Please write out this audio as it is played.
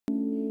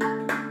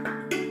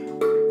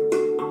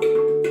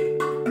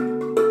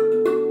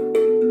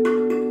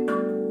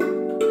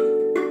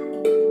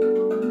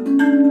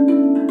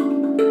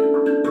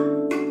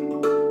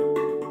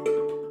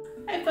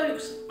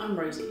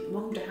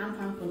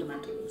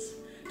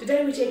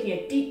Today we're taking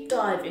a deep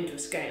dive into a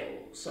scale,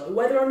 so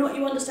whether or not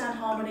you understand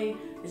harmony,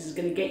 this is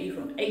going to get you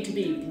from A to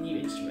B with a new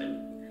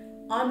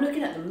instrument. I'm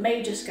looking at the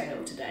major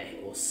scale today,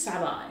 or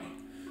Sabye.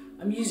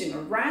 I'm using a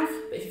RAV,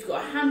 but if you've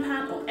got a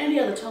handpan or any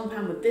other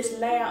tonguepan with this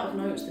layout of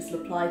notes, this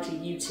will apply to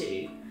you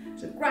too.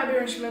 So grab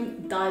your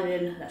instrument, dive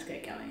in, let's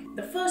get going.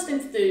 The first thing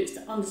to do is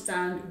to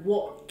understand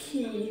what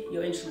key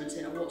your instrument's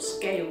in, or what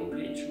scale your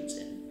instrument's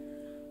in.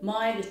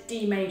 Mine is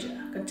D major.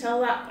 I can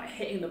tell that by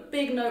hitting the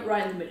big note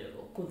right in the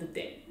middle, called the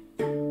ding.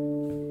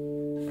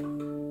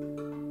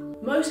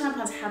 Most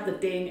handpans have the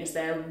ding as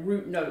their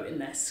root note in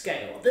their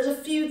scale. There's a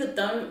few that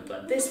don't,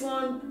 but this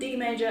one, D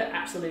major,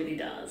 absolutely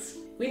does.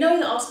 We know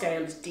that our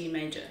scale is D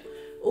major.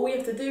 All we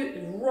have to do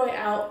is write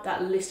out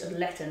that list of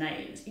letter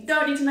names. You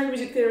don't need to know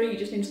music theory, you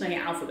just need to know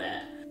your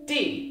alphabet.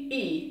 D,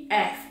 E,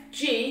 F,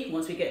 G.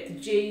 Once we get to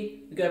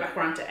G, we go back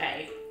around to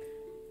A.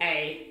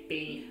 A,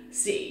 B,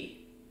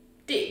 C,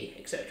 D,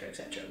 etc,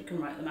 etc. We can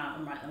write them out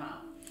and write them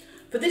out.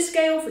 For this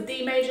scale, for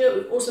D major,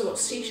 we've also got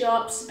C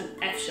sharps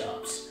and F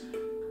sharps.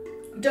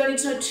 You don't need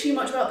to know too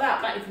much about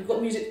that, but if you've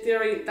got music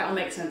theory, that'll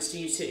make sense to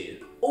you too.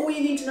 All you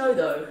need to know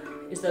though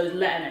is those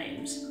letter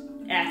names,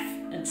 F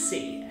and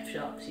C, F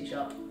sharp, C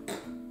sharp,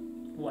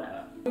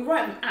 whatever. We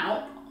write them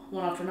out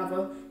one after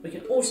another. We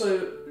can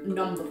also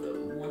number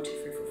them, 1, 2,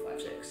 3, 4,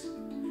 5, 6,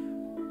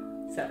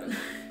 7.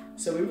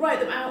 So we write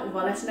them out with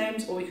our letter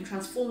names, or we can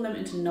transform them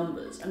into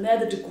numbers, and they're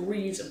the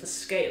degrees of the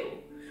scale.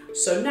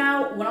 So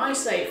now, when I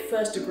say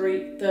 1st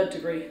degree, 3rd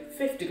degree,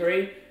 5th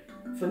degree,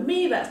 for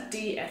me that's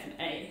D, F and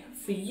A.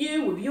 For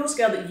you, with your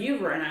scale that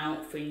you've written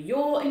out, for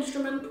your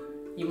instrument,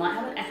 you might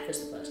have an F as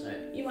the first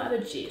note, you might have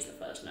a G as the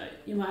first note,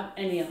 you might have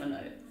any other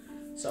note.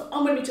 So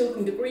I'm going to be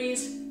talking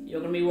degrees, you're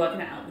going to be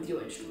working it out with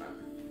your instrument.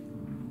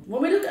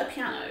 When we look at a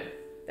piano,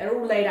 they're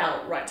all laid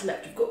out right to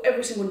left, you've got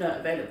every single note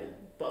available.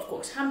 But of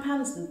course,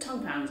 handpans and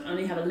tonguepans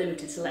only have a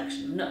limited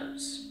selection of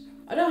notes.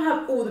 I don't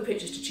have all the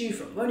pictures to choose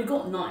from, I've only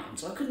got 9,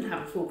 so I couldn't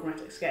have a full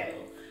chromatic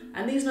scale.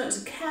 And these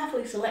notes are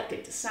carefully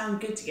selected to sound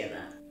good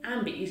together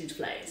and be easy to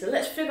play. So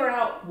let's figure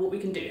out what we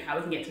can do, how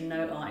we can get to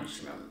know our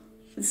instrument.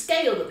 The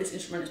scale that this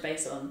instrument is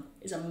based on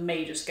is a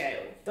major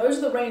scale. Those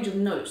are the range of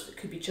notes that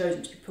could be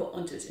chosen to be put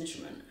onto this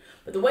instrument,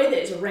 but the way that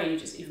it's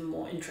arranged is even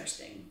more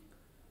interesting.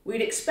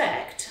 We'd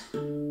expect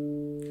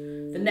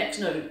the next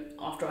note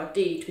after our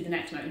D to be the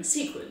next note in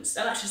sequence.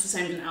 Now that's just the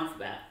same as an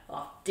alphabet.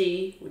 Our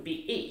D would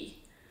be E,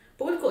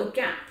 but we've got a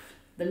gap.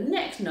 The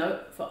next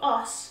note for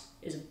us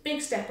is a big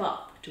step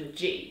up to a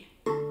G.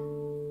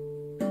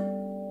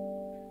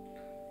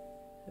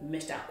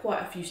 Missed out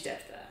quite a few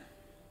steps there.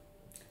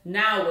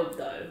 Now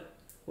though,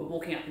 we're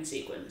walking up in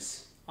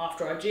sequence.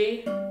 After our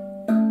G, we've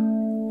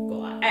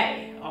got our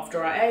A.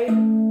 After our A,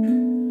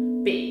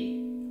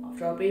 B.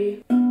 After our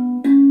B,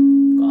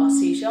 we've got our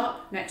C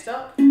sharp. Next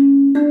up, D.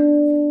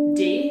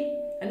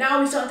 And now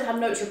we're starting to have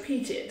notes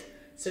repeated.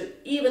 So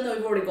even though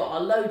we've already got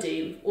our low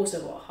D, we've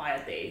also got a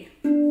higher D.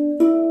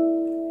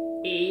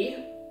 E,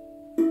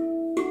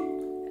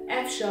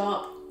 F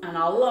sharp, and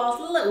our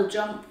last little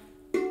jump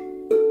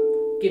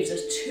gives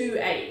us 2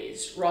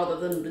 A's rather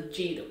than the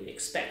G that we'd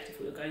expect if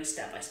we were going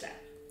step by step.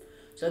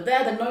 So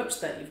they're the notes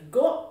that you've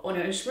got on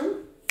your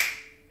instrument.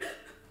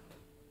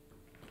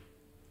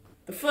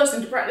 The first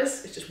thing to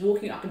practice is just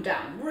walking up and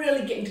down,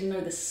 really getting to know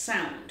the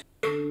sound.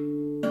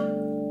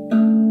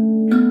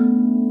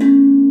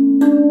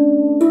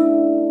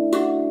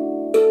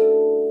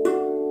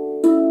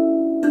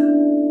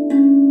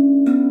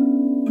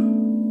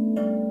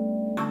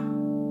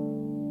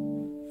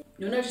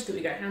 You'll notice that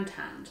we go hand to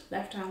hand,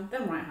 left hand,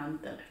 then right hand,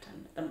 then left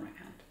hand, then right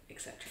hand,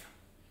 etc.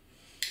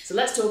 So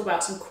let's talk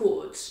about some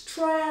chords.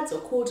 Triads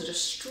or chords are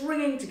just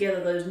stringing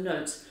together those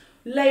notes,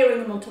 layering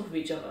them on top of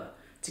each other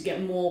to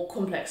get more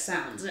complex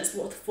sounds, and it's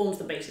what forms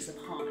the basis of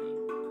harmony.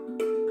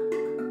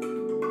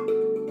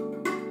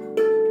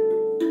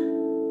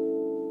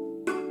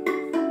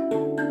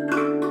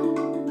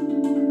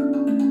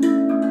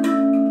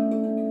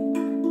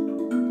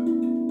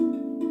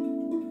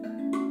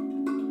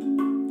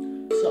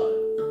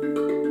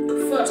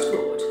 First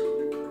chord,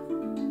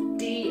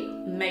 D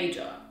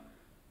major.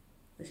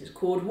 This is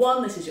chord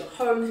 1, this is your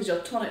home, this is your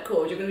tonic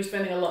chord. You're going to be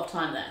spending a lot of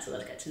time there, so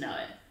let's get to know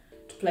it.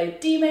 To play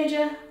D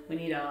major, we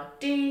need our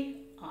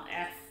D, our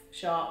F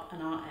sharp,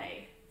 and our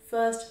A.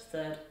 1st,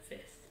 3rd,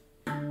 5th.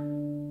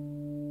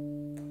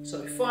 So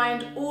we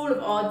find all of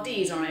our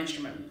Ds on our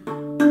instrument.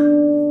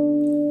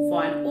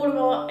 Find all of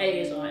our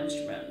A's on our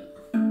instrument.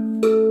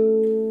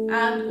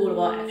 And all of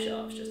our F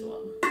sharps, just the one.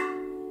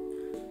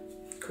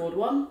 Chord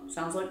 1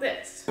 sounds like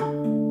this.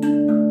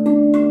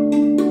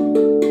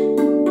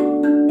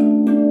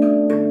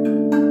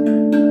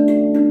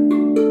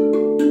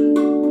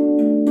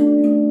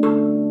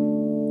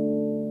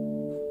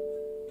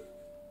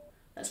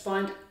 Let's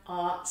find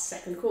our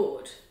second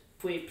chord.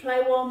 If we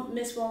play one,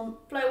 miss one,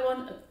 play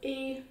one of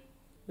E,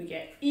 we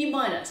get E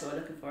minor. So we're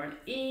looking for an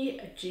E,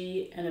 a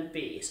G, and a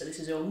B. So this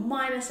is your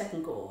minor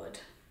second chord.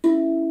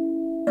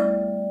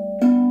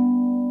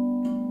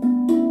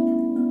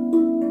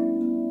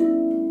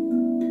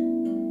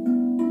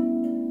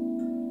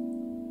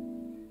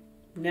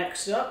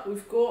 Next up,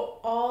 we've got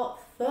our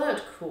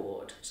third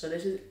chord. So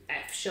this is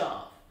F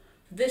sharp.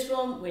 For this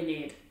one, we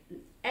need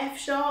an F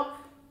sharp,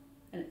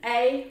 an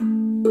A,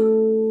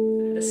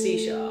 and a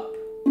C sharp.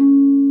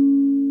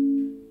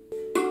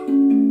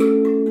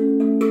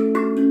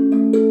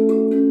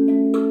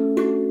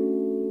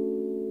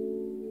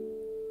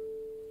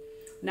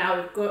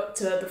 Now we've got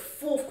the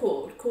fourth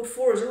chord. Chord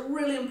 4 is a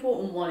really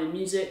important one in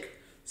music,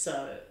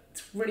 so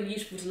it's really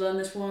useful to learn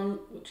this one,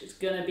 which is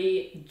going to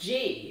be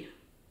G.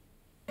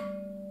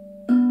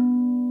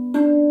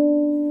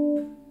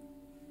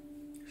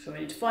 So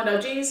we need to find our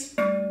G's,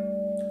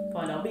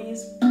 find our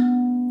B's,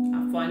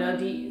 and find our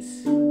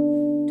D's. To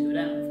an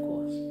M, of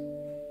course.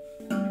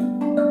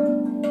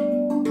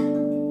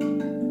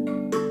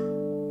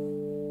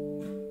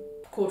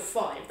 Chord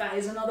 5, that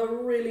is another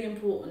really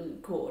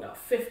important chord. Our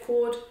fifth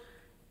chord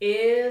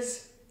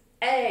is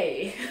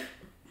A.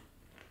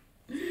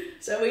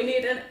 So we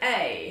need an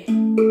A,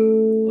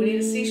 we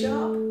need a C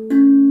sharp,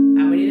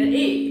 and we need an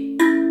E.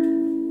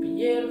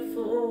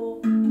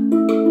 Beautiful.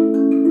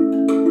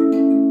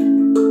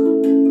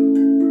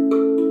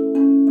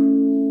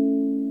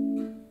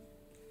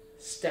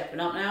 Stepping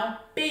up now,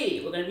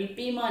 B. We're going to be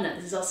B minor.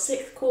 This is our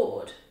sixth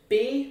chord.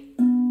 B,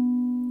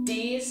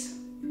 D's,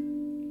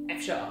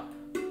 F sharp.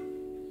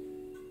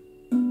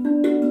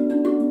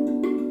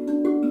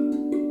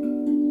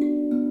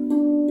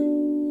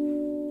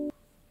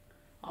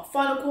 Our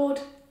final chord,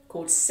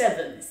 chord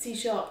 7, C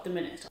sharp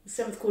diminished. The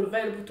seventh chord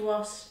available to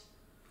us,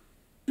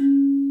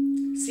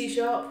 C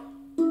sharp,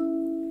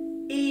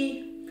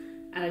 E,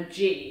 and a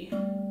G.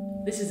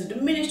 This is a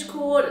diminished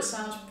chord. It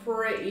sounds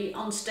pretty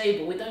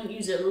unstable. We don't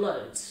use it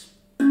loads.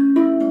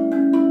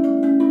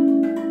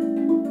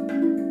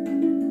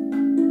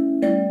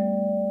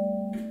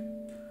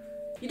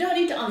 You don't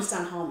need to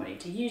understand harmony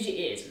to use your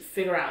ears and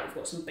figure out we've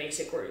got some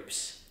basic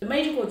groups. The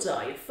major chords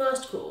are your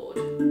first chord,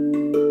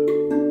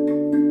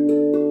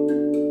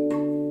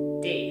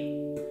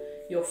 D,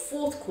 your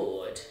fourth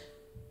chord,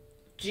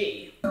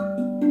 G,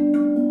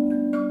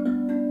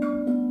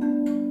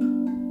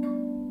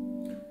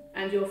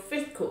 and your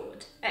fifth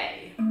chord,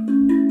 A.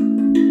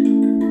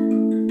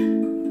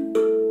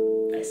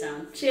 They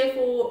sound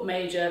cheerful,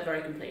 major,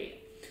 very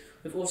complete.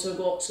 We've also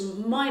got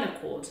some minor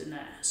chords in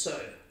there. So,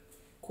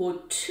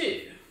 chord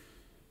 2,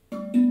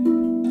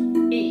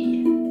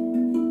 E.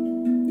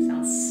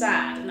 Sounds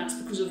sad, and that's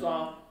because of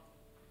our,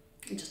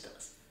 it just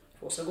does.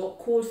 We've also got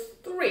chord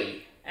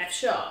 3, F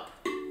sharp.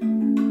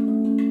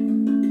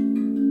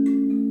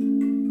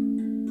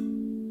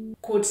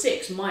 Chord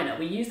 6, minor.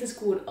 We use this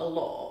chord a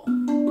lot.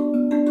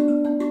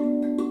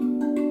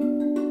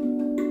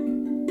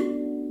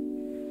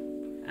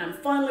 And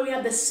finally we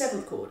have the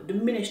seventh chord,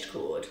 diminished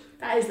chord.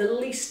 That is the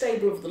least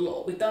stable of the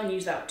lot. We don't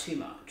use that too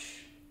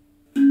much.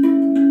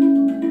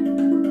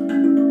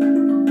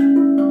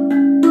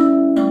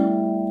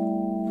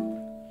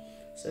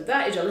 So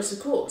that is our list of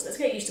chords. Let's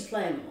get used to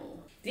playing them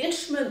all. The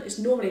instrument is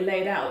normally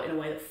laid out in a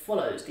way that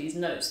follows these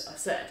notes that I've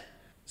said.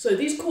 So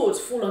these chords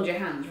fall onto your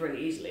hands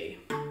really easily.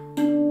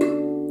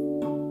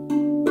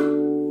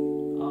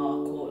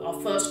 Our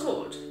first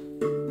chord.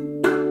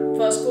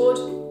 First chord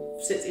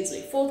sits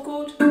easily. Fourth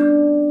chord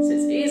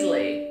sits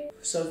easily.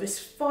 So this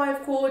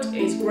 5 chord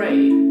is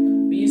great.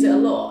 We use it a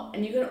lot.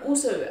 And you can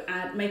also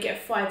make it a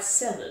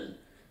 5/7.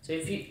 So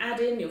if you add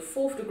in your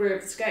 4th degree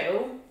of the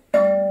scale,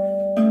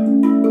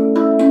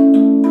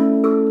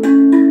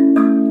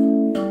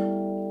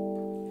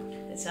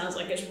 it sounds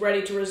like it's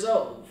ready to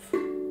resolve.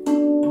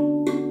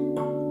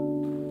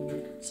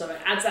 So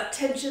it adds that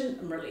tension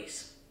and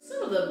release.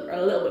 Some of them are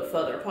a little bit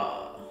further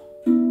apart.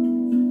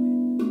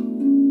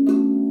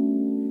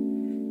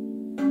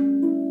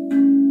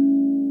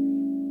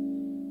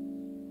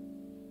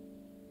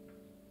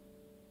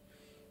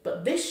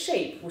 But this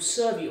shape will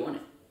serve you on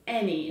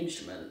any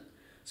instrument.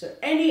 So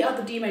any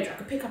other D major, I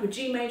could pick up a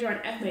G major and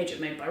F major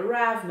made by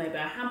RAV, made by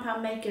a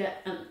Handpan maker,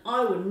 and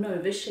I would know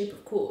this shape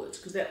of chords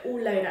because they're all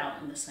laid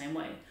out in the same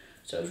way.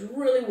 So it's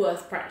really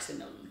worth practicing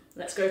them.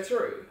 Let's go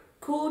through.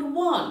 Chord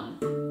 1.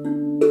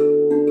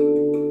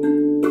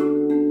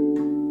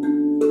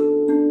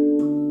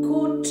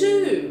 Chord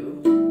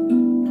 2.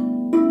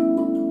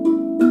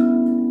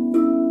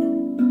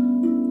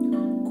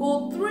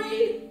 Chord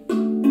 3.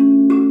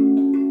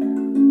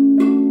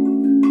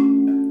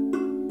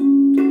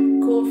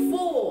 Chord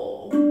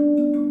 4.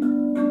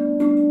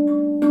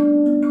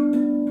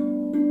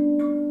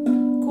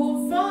 Chord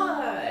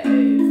 5.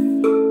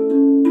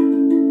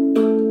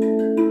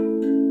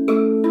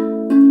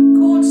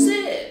 Chord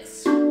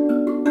 6.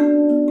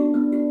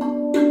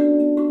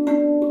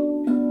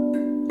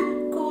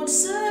 Chord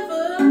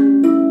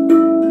 7.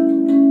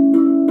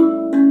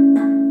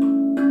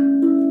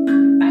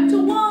 Back to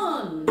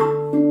 1.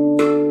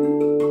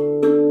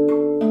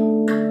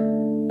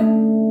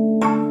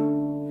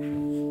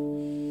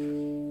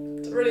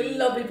 It's a really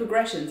lovely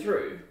progression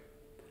through.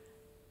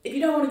 If you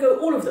don't want to go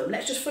all of them,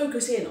 let's just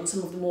focus in on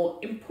some of the more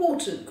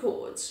important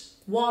chords.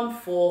 1,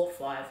 4,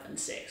 5, and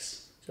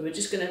 6. So we're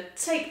just going to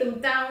take them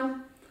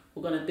down.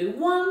 We're going to do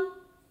 1,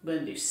 we're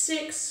going to do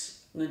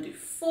 6, we're going to do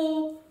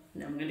 4,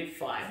 and then we're going to do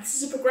 5.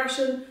 This is a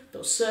progression that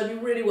will serve you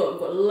really well. We've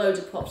got loads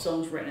of pop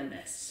songs written in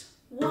this.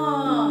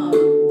 1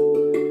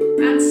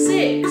 and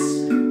 6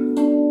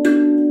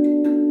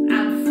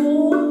 and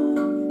 4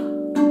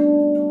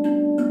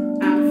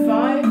 and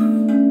 5.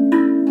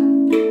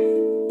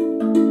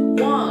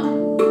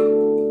 1,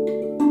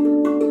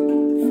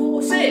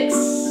 4, 6,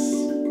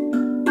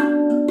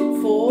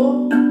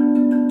 4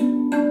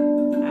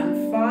 and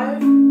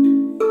 5,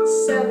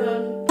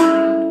 7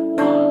 and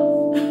 1.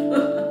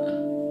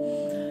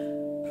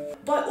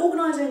 By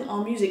organising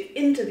our music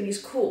into these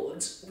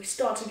chords, we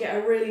start to get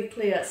a really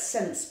clear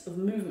sense of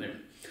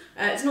movement.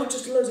 It's not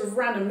just loads of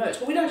random notes,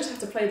 but we don't just have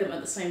to play them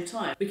at the same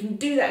time. We can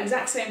do that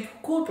exact same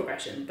chord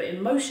progression, but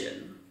in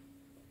motion.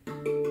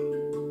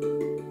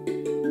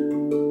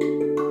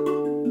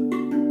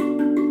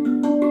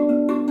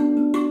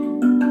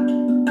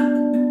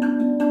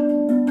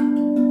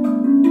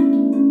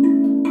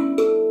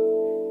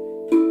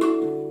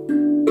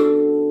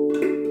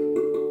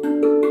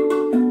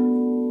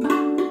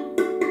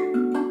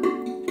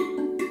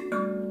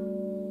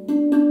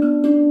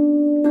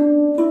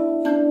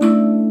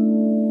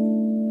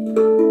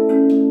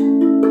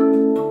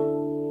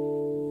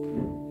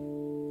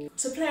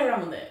 So play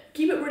around with it.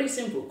 Keep it really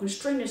simple.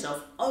 Constrain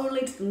yourself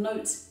only to the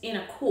notes in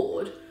a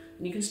chord,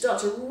 and you can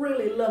start to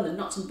really learn the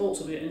nuts and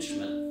bolts of your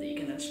instrument, that you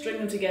can then string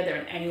them together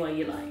in any way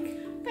you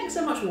like. Thanks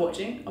so much for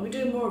watching. I'll be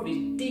doing more of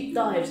these deep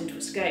dives into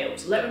a scale,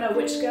 so let me know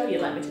which scale you'd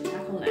like me to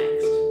tackle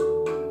next.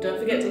 Don't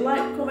forget to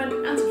like, comment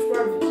and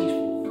subscribe if it's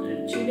useful,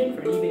 and tune in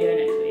for a new video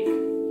next week.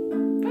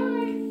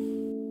 Bye!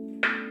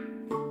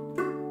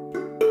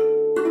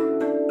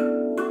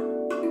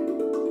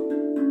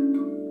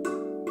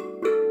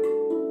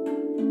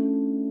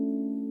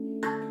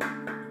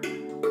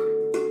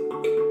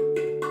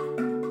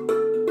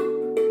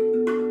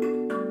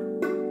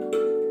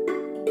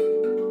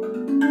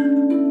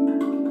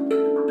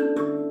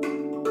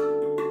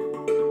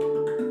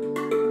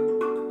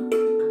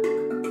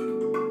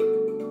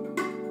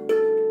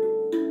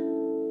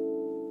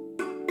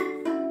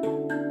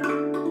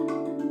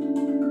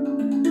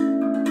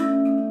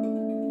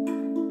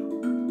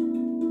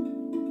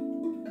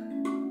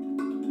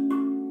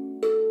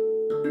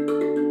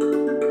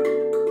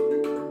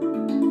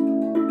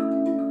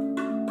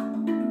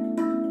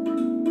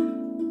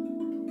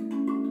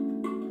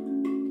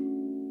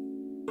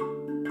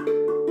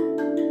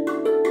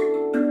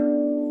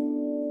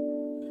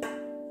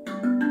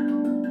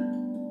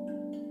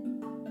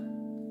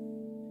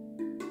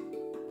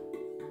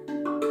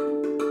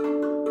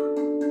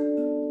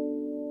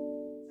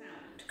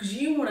 Because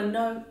you want to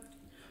know,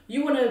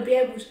 you want to be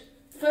able to,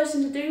 first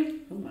thing to do,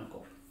 oh my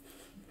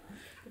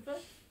god.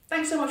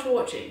 Thanks so much for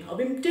watching. I'll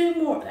be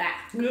doing more of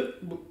that.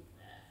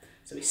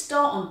 So we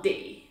start on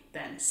D,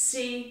 then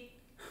C,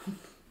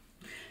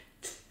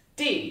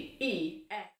 D, E, F.